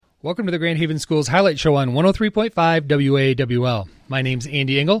Welcome to the Grand Haven Schools Highlight Show on 103.5 WAWL. My name's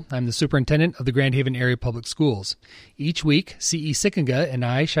Andy Engel. I'm the superintendent of the Grand Haven Area Public Schools. Each week, C.E. Sickinga and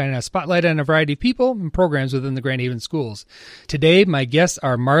I shine a spotlight on a variety of people and programs within the Grand Haven Schools. Today, my guests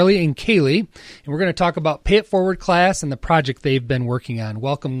are Marley and Kaylee, and we're going to talk about Pay It Forward class and the project they've been working on.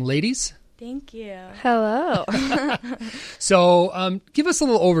 Welcome, ladies. Thank you. Hello. So give us a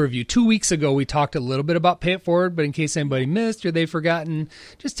little overview. 2 weeks ago, we talked a little bit about Pay It Forward, but in case anybody missed or they've forgotten,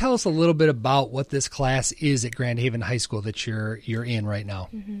 just tell us a little bit about what this class is at Grand Haven High School that you're in right now.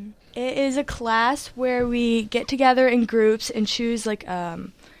 Mm-hmm. It is a class where we get together in groups and choose like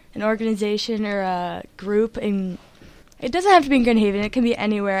an organization or a group, and it doesn't have to be in Grand Haven. It can be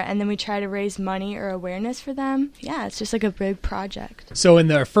anywhere, and then we try to raise money or awareness for them. Yeah, it's just like a big project. So in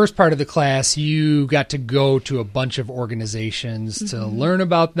the first part of the class, you got to go to a bunch of organizations to learn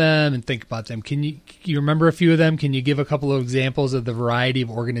about them and think about them. Can you remember a few of them? Can you give a couple of examples of the variety of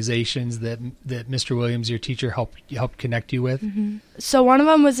organizations that Mr. Williams, your teacher, helped connect you with? Mm-hmm. So one of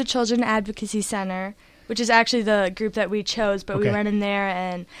them was the Children Advocacy Center, which is actually the group that we chose, but we went in there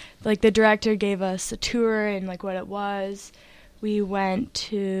and like the director gave us a tour and like what it was. We went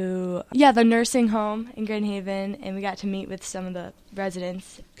to, the nursing home in Grand Haven, and we got to meet with some of the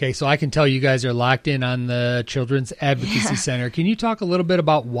residents. Okay, so I can tell you guys are locked in on the Children's Advocacy Center. Can you talk a little bit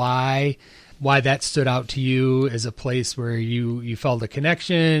about why that stood out to you as a place where you felt a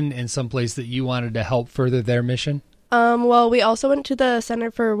connection and some place that you wanted to help further their mission? Well, we also went to the Center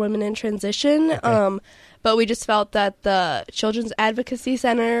for Women in Transition, but we just felt that the Children's Advocacy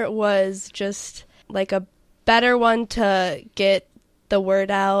Center was just like a better one to get the word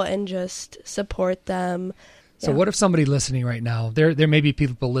out and just support them. So what if somebody listening right now, there may be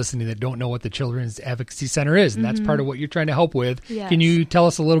people listening that don't know what the Children's Advocacy Center is, and that's part of what you're trying to help with. Yes. Can you tell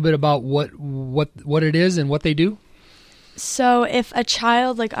us a little bit about what it is and what they do? So if a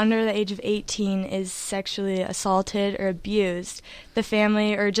child like under the age of 18 is sexually assaulted or abused, the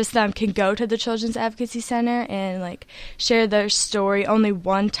family or just them can go to the Children's Advocacy Center and like share their story only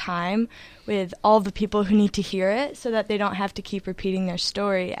one time with all the people who need to hear it so that they don't have to keep repeating their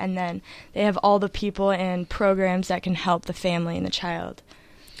story, and then they have all the people and programs that can help the family and the child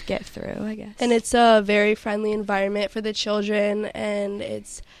get through, I guess. And it's a very friendly environment for the children, and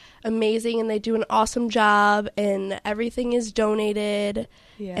it's amazing, and they do an awesome job, and everything is donated,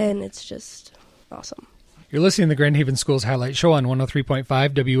 and it's just awesome. You're listening to the Grand Haven Schools Highlight Show on 103.5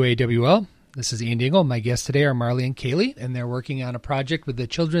 WAWL. This is Andy Engel. My guests today are Marley and Kaylee, and they're working on a project with the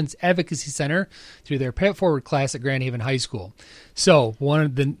Children's Advocacy Center through their Pay It Forward class at Grand Haven High School. So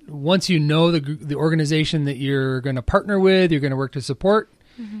once you know the organization that you're going to partner with, you're going to work to support,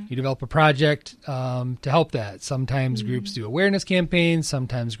 you develop a project to help that. Sometimes groups do awareness campaigns.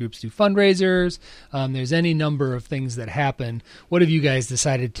 Sometimes groups do fundraisers. There's any number of things that happen. What have you guys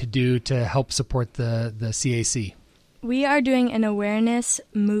decided to do to help support the CAC? We are doing an awareness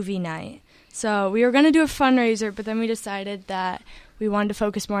movie night. So we were going to do a fundraiser, but then we decided that we wanted to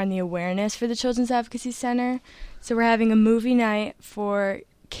focus more on the awareness for the Children's Advocacy Center. So we're having a movie night for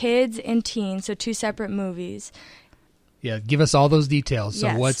kids and teens, so 2 separate movies. Yeah, give us all those details. So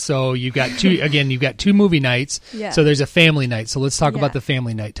Yes. So you've got you've got 2 movie nights. Yeah. So there's a family night. So let's talk about the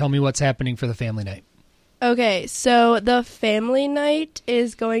family night. Tell me what's happening for the family night. Okay, so the family night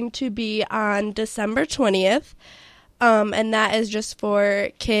is going to be on December 20th, and that is just for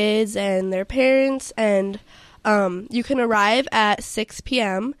kids and their parents, and you can arrive at 6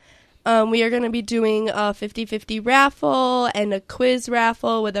 p.m. We are going to be doing a 50-50 raffle and a quiz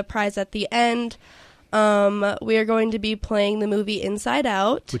raffle with a prize at the end. We are going to be playing the movie Inside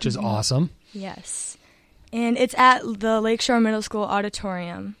Out, which is awesome. Yes. And it's at the Lakeshore Middle School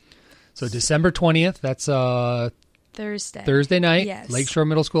auditorium. So December 20th, that's Thursday night, Yes. Lakeshore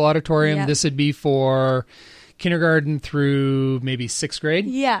Middle School auditorium. Yep. This would be for kindergarten through maybe 6th grade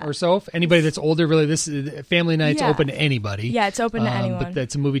or so. If anybody that's older, really, this family night's open to anybody. Yeah, it's open to anyone. But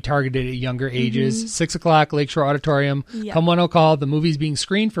that's a movie targeted at younger ages. 6 o'clock, Lakeshore Auditorium. Yep. Come one will call. The movie's being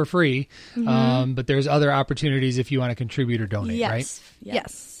screened for free, but there's other opportunities if you want to contribute or donate, right?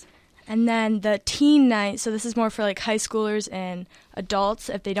 Yes. And then the teen night, so this is more for like high schoolers and adults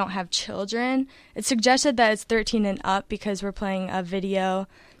if they don't have children. It's suggested that it's 13 and up because we're playing a video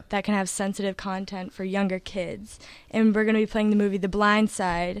that can have sensitive content for younger kids. And we're going to be playing the movie The Blind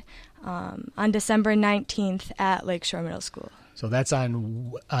Side on December 19th at Lakeshore Middle School. So that's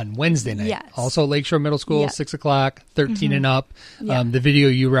on Wednesday night. Yes. Also Lakeshore Middle School, 6 o'clock, 13 and up. Yep. The video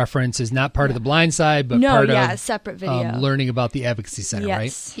you reference is not part of the Blind Side, but part of a separate video. learning about the Advocacy Center,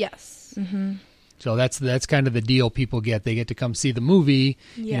 right? Yes. Mm-hmm. So that's kind of the deal people get. They get to come see the movie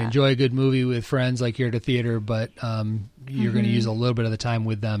and enjoy a good movie with friends like you're at a theater, but you're going to use a little bit of the time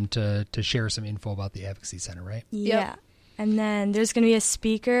with them to share some info about the Advocacy Center, right? Yeah. And then there's going to be a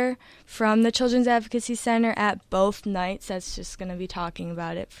speaker from the Children's Advocacy Center at both nights that's just going to be talking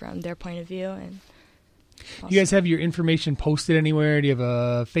about it from their point of view. And you guys have your information posted anywhere? Do you have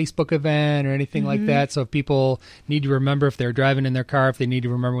a Facebook event or anything like that? So if people need to remember, if they're driving in their car, if they need to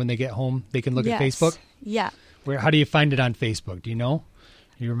remember when they get home, they can look at Facebook? Yeah. How do you find it on Facebook? Do you know?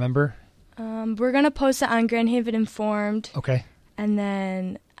 Do you remember? We're going to post it on Grand Haven Informed. Okay. And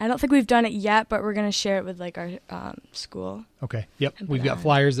then I don't think we've done it yet, but we're going to share it with like our school. Okay. Yep. We've got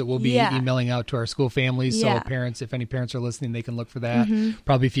flyers that we'll be emailing out to our school families. So parents, if any parents are listening, they can look for that.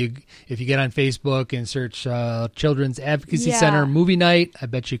 Probably if you get on Facebook and search Children's Advocacy Center movie night, I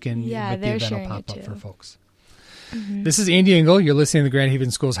bet you can. Yeah, the event will pop up too. for folks. This is Andy Engel. You're listening to the Grand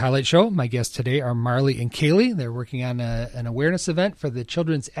Haven Schools Highlight Show. My guests today are Marley and Kaylee. They're working on an awareness event for the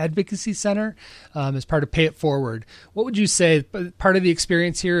Children's Advocacy Center as part of Pay It Forward. What would you say part of the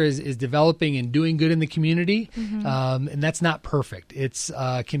experience here is developing and doing good in the community? And that's not perfect. It's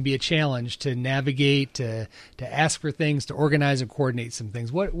can be a challenge to navigate, to ask for things, to organize and coordinate some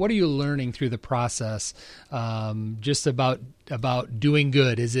things. What are you learning through the process just about doing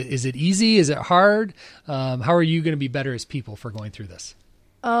good? Is it easy? Is it hard? How are you going to be better as people for going through this?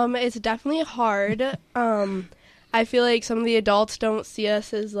 It's definitely hard. I feel like some of the adults don't see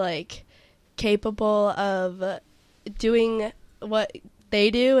us as like capable of doing what they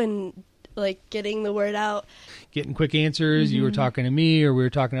do and like getting the word out. Getting quick answers. You were talking to me, or we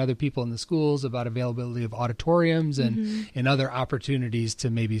were talking to other people in the schools about availability of auditoriums and other opportunities to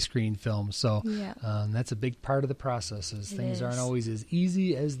maybe screen films. So that's a big part of the process. Things aren't always as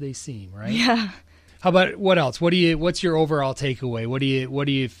easy as they seem, right? Yeah. How about what else? What's your overall takeaway? What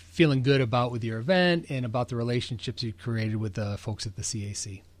are you feeling good about with your event and about the relationships you created with the folks at the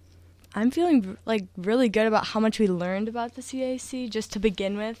CAC? I'm feeling like really good about how much we learned about the CAC just to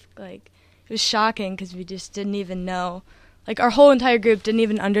begin with. Like, it was shocking because we just didn't even know. Like, our whole entire group didn't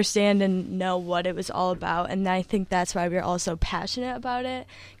even understand and know what it was all about. And I think that's why we were all so passionate about it,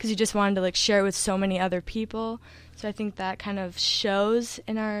 because we just wanted to like share it with so many other people. So I think that kind of shows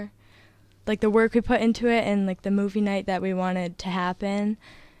in our like the work we put into it and like the movie night that we wanted to happen.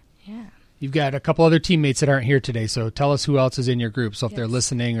 Yeah. You've got a couple other teammates that aren't here today, so tell us who else is in your group. So if they're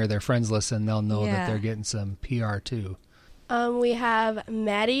listening or their friends listen, they'll know that they're getting some PR too. We have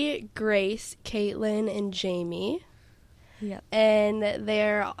Maddie, Grace, Caitlin, and Jamie. Yep. And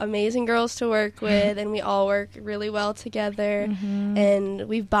they're amazing girls to work with, and we all work really well together. And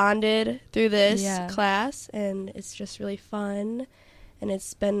we've bonded through this class, and it's just really fun. And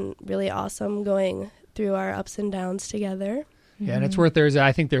it's been really awesome going through our ups and downs together. Yeah, and it's worth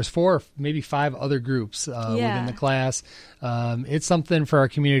I think there's 4, maybe 5 other groups within the class. It's something for our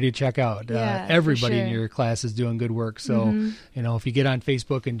community to check out. Everybody in your class is doing good work. So, if you get on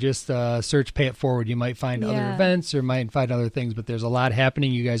Facebook and just search Pay It Forward, you might find other events or might find other things. But there's a lot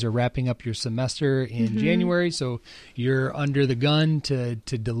happening. You guys are wrapping up your semester in January, so you're under the gun to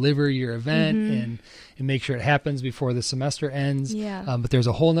deliver your event and make sure it happens before the semester ends. But there's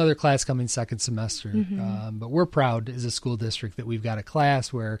a whole nother class coming second semester. But we're proud as a school district that we've got a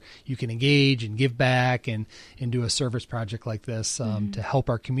class where you can engage and give back and do a service project like this to help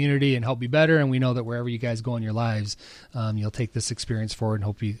our community and help be better. And we know that wherever you guys go in your lives, you'll take this experience forward, and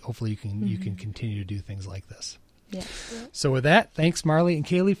hopefully you can continue to do things like this. Yes. So with that, thanks Marley and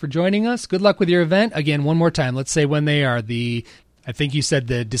Kaylee for joining us. Good luck with your event. Again, one more time, let's say when they are. I think you said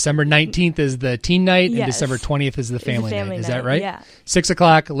the December 19th is the teen night and December 20th is the family night. Is that right? Yeah. 6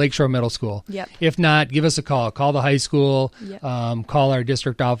 o'clock, Lakeshore Middle School. Yep. If not, give us a call. Call the high school. Yep. Call our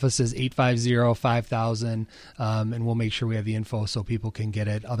district offices, 850-5000, and we'll make sure we have the info so people can get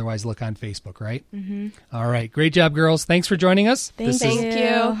it. Otherwise, look on Facebook, right? All right. Great job, girls. Thanks for joining us. Thank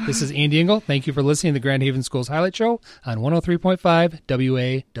you. This is Andy Engel. Thank you for listening to the Grand Haven Schools Highlight Show on 103.5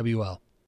 WAWL.